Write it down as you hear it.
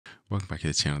Welcome back to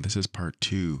the channel. This is part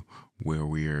 2 where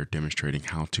we are demonstrating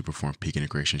how to perform peak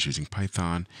integrations using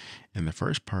Python. In the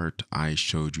first part, I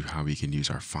showed you how we can use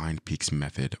our find peaks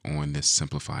method on this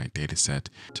simplified data set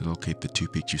to locate the 2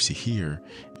 peaks you see here,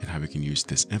 and how we can use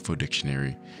this info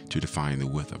dictionary to define the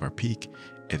width of our peak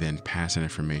and then pass that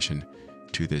information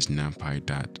to this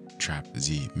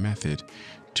NumPy.trapz method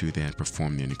to then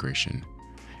perform the integration.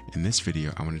 In this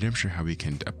video, I want to demonstrate how we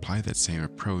can apply that same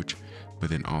approach, but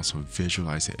then also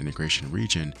visualize the integration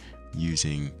region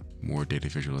using more data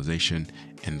visualization,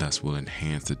 and thus will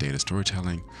enhance the data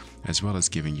storytelling, as well as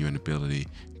giving you an ability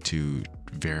to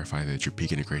verify that your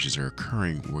peak integrations are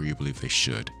occurring where you believe they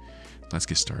should. Let's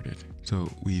get started. So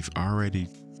we've already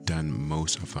done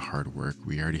most of the hard work.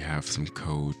 We already have some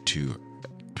code to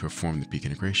perform the peak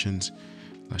integrations.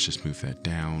 Let's just move that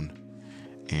down.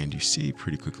 And you see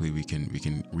pretty quickly we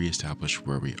can reestablish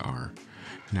where we are.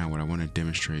 Now what I want to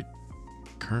demonstrate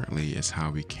currently is how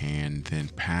we can then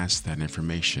pass that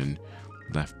information,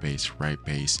 left base, right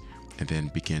base, and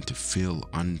then begin to fill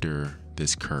under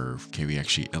this curve. Can we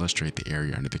actually illustrate the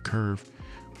area under the curve,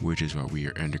 which is what we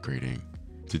are integrating?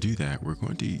 To do that, we're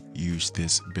going to use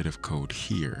this bit of code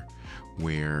here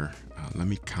where, let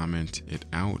me comment it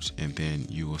out, and then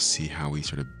you will see how we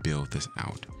sort of build this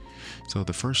out. So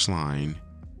the first line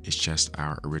is just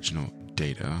our original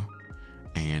data,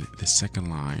 and the second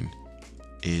line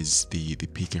is the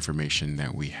peak information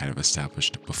that we have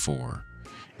established before.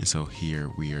 And so here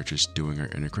we are just doing our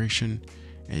integration,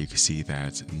 and you can see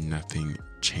that nothing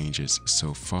changes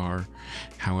so far.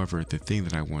 However, the thing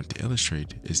that I want to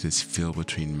illustrate is this fill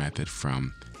between method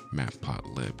from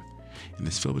Matplotlib. And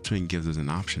this fill between gives us an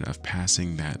option of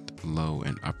passing that low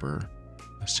and upper.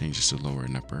 Let's change this to lower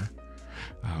and upper.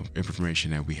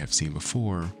 Information that we have seen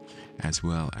before, as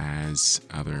well as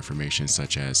other information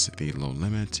such as the low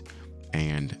limit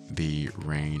and the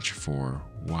range for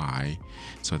y,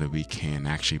 so that we can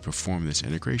actually perform this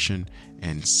integration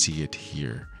and see it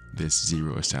here. This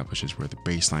 0 establishes where the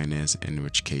baseline is, in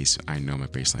which case I know my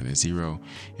baseline is 0.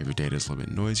 If your data is a little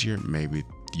bit noisier, maybe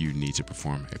you need to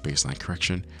perform a baseline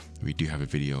correction. We do have a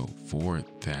video for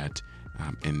that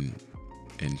in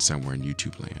somewhere in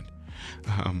YouTube land.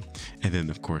 And then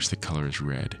of course the color is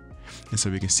red. And so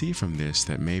we can see from this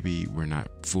that maybe we're not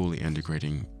fully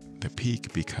integrating the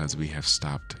peak because we have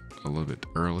stopped a little bit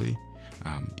early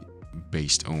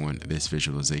based on this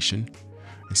visualization.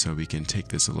 And so we can take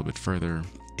this a little bit further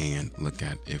and look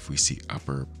at if we see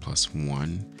upper plus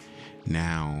 1.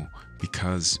 Now,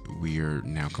 because we are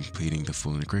now completing the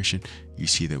full integration, you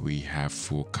see that we have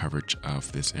full coverage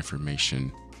of this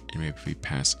information. And maybe if we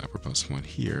pass upper plus 1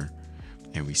 here,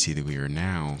 and we see that we are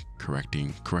now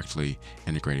correctly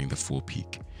integrating the full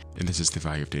peak. And this is the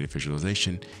value of data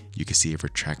visualization. You can see if we're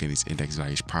tracking these index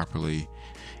values properly,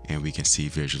 and we can see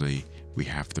visually we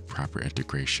have the proper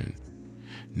integration.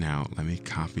 Now let me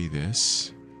copy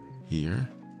this here,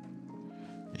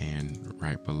 and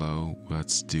right below,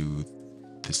 let's do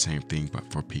the same thing but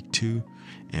for peak 2.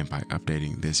 And by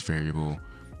updating this variable,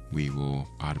 we will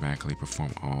automatically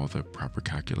perform all the proper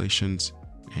calculations.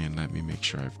 And let me make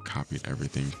sure I've copied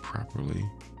everything properly.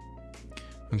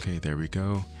 Okay, there we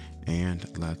go. And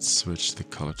let's switch the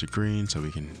color to green so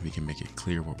we can make it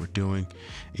clear what we're doing.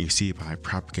 And you see, by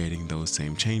propagating those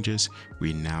same changes,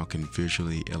 we now can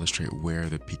visually illustrate where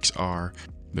the peaks are.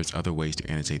 There's other ways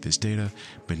to annotate this data,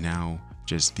 but now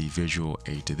just the visual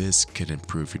aid to this could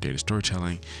improve your data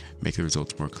storytelling, make the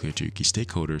results more clear to your key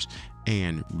stakeholders,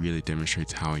 and really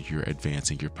demonstrates how you're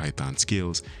advancing your Python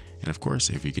skills. And of course,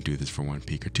 if you can do this for 1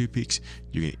 peak or 2 peaks,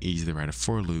 you can easily write a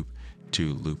for loop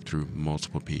to loop through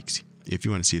multiple peaks. If you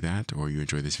want to see that, or you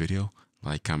enjoy this video,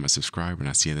 like, comment, subscribe, and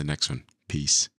I'll see you in the next one. Peace.